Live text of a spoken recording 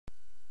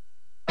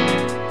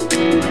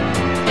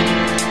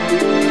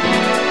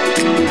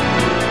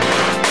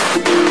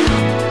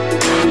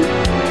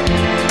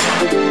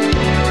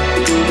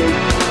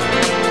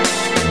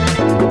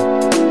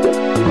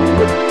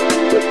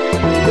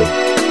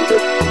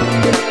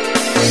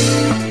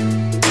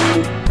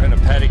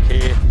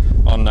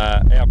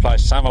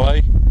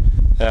Summerlee.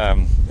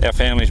 Our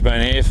family's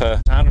been here for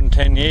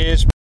 110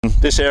 years.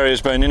 This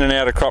area's been in and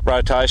out of crop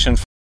rotation.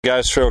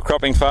 Goes through a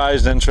cropping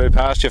phase, then through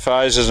pasture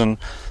phases, and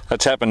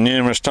that's happened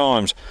numerous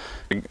times.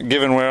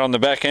 Given we're on the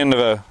back end of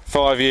a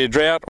 5-year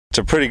drought, it's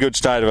a pretty good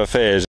state of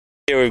affairs.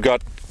 Here we've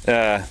got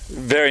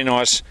very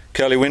nice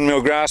curly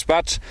windmill grass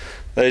butts.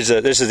 This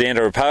is the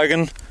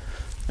Enteropogon.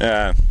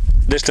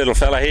 This little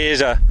fella here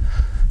is a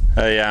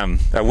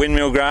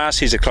windmill grass.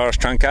 He's a Chloris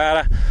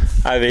truncata.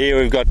 Over here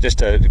we've got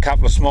just a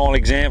couple of small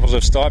examples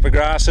of stiper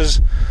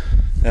grasses.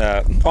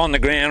 On the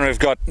ground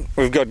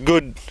we've got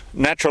good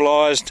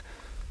naturalised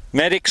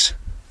matics.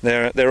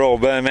 They're all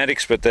burr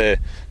matics, but they're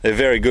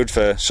very good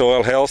for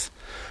soil health.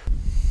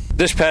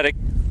 This paddock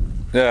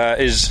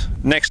is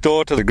next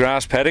door to the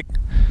grass paddock.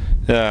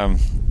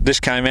 This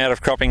came out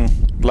of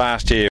cropping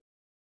last year.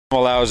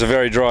 Although it was a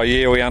very dry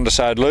year, we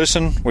undersowed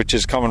lucerne, which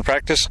is common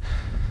practice,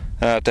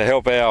 to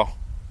help our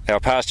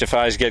pasture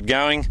phase get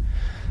going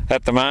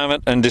at the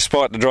moment. And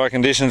despite the dry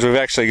conditions, we've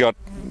actually got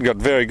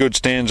very good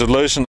stands of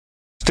lucerne.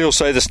 Still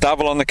see the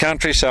stubble on the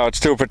country, so it's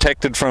still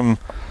protected from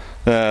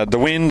the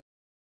wind.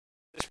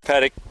 This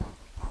paddock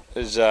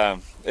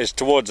is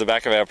towards the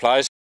back of our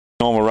place.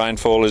 Normal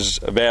rainfall is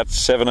about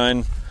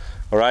 17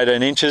 or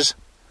 18 inches.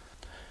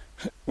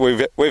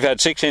 We've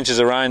had 6 inches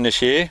of rain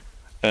this year,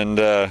 and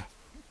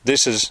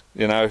this is,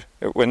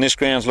 when this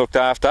ground's looked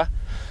after,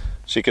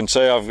 so you can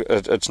see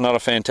it's not a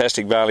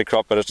fantastic barley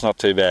crop, but it's not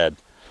too bad.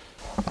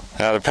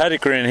 The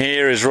paddock we're in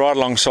here is right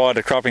alongside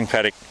the cropping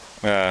paddock,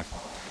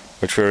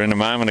 which we were in a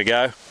moment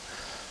ago.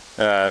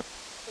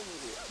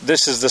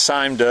 This is the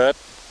same dirt.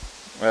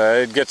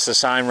 It gets the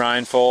same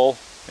rainfall.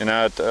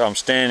 I'm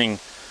standing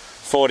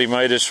 40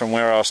 metres from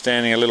where I was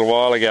standing a little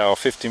while ago, or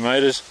 50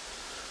 metres.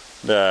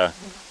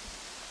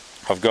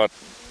 I've got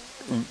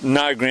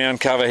no ground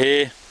cover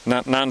here,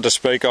 none to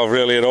speak of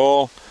really at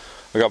all.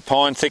 We've got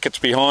pine thickets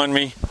behind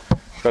me,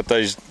 got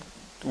these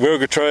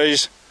wilga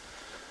trees.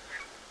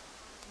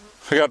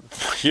 We've got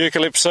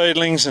eucalypt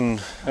seedlings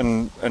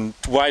and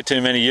way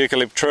too many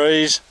eucalypt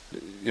trees.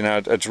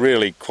 It's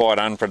really quite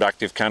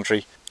unproductive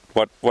country.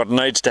 What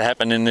needs to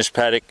happen in this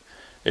paddock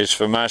is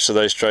for most of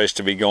these trees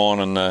to be gone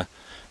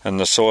and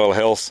the soil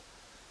health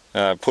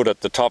put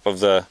at the top of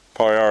the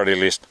priority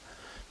list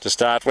to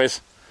start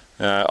with.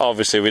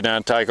 Obviously we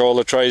don't take all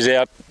the trees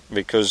out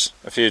because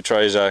a few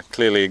trees are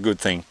clearly a good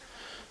thing,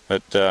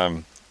 but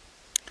the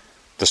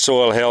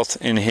soil health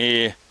in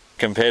here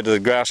compared to the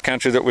grass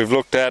country that we've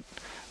looked at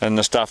and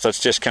the stuff that's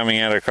just coming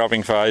out of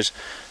cropping phase,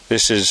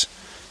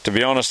 to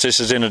be honest, this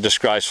is in a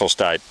disgraceful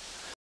state.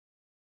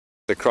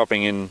 The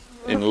cropping in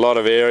a lot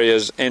of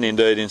areas, and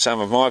indeed in some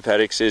of my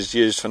paddocks, is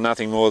used for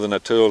nothing more than a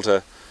tool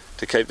to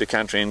keep the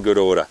country in good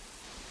order.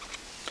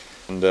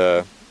 And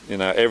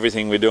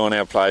everything we do on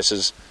our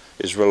places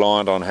is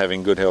reliant on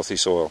having good healthy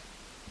soil.